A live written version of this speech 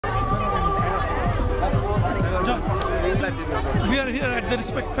John, we are here at the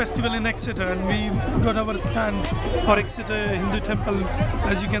Respect Festival in Exeter, and we got our stand for Exeter Hindu Temple.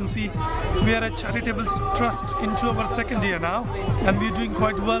 As you can see, we are a charitable trust into our second year now, and we're doing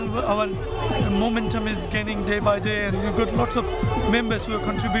quite well. Our momentum is gaining day by day, and we've got lots of members who are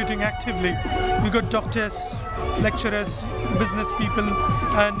contributing actively. We've got doctors, lecturers, business people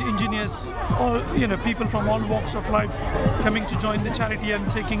and engineers, all people from all walks of life coming to join the charity and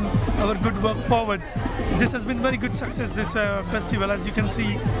taking our good work forward. This has been very good success, this festival. As you can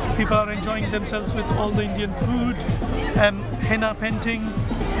see, people are enjoying themselves with all the Indian food, henna painting,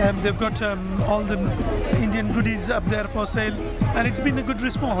 they've got all the Indian goodies up there for sale, and it's been a good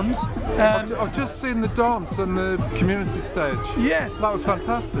response. I've just seen the dance on the community stage. Yes, that was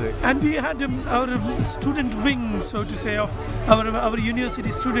fantastic. And we had our student wing, so to say, of our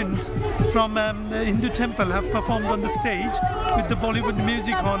university students from the Hindu Temple have performed on the stage with the Bollywood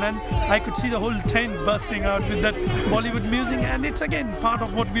music on, and I could see the whole tent bursting out with that Bollywood music. And it's again part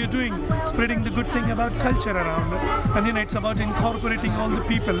of what we are doing, spreading the good thing about culture around, and it's about incorporating all the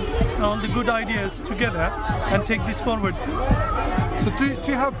people and all the good ideas together and take this forward. So do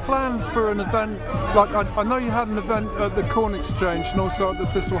you have plans for an event, like I know you had an event at the Corn Exchange and also at the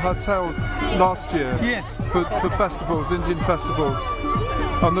Thistle Hotel last year? Yes. For festivals, Indian festivals.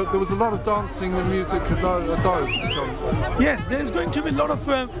 And there was a lot of dancing and music at those, John. Yes, there's going to be a lot of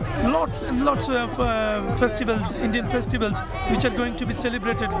lots and lots of festivals, Indian festivals, which are going to be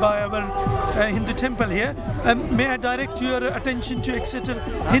celebrated by our Hindu Temple here. May I direct your attention to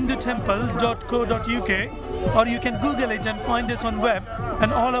exeterhindutemple.co.uk, or you can Google it and find us on web,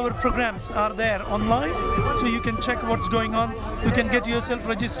 and all our programs are there online, so you can check what's going on. You can get yourself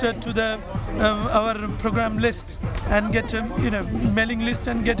registered to the our program list and get mailing list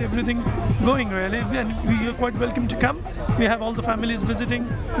and get everything going really, and you're quite welcome to come. We have all the families visiting,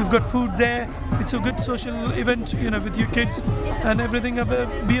 we've got food there. It's a good social event with your kids and everything.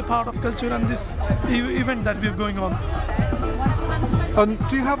 Be a part of culture and this event that we're going on. And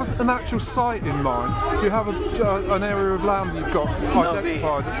do you have an actual site in mind? Do you have an area of land you've got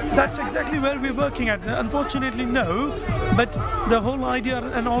identified? No, that's exactly where we're working at. Unfortunately, no, but the whole idea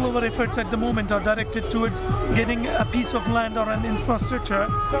and all our efforts at the moment are directed towards getting a piece of land or an infrastructure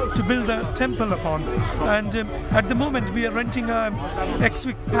to build a temple upon. And at the moment, we are renting a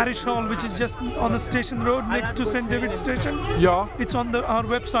Exwick Parish Hall, which is just on the station road next to St David's Station. Yeah. It's on our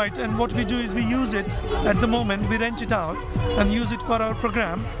website, and what we do is we use it at the moment. We rent it out and use it for our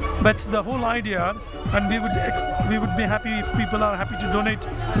program, but the whole idea, and we would be happy if people are happy to donate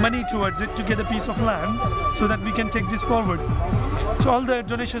money towards it to get a piece of land so that we can take this forward. So all the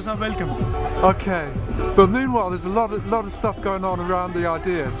donations are welcome. Okay, but meanwhile there's a lot of stuff going on around the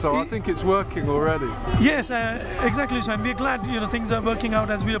idea, so I think it's working already. Yes, exactly so, and we're glad things are working out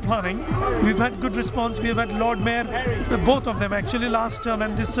as we are planning. We've had good response. We have had Lord Mayor, both of them actually, last term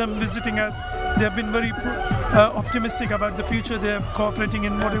and this term, visiting us. They have been very optimistic about the future. They are cooperating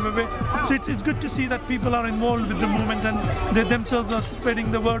in whatever way. So it's good to see that people are involved with the movement, and they themselves are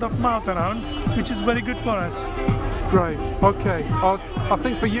spreading the word of mouth around, which is very good for us. Great. Okay. I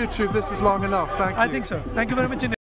think for YouTube this is long enough. Thank you. I think so. Thank you very much.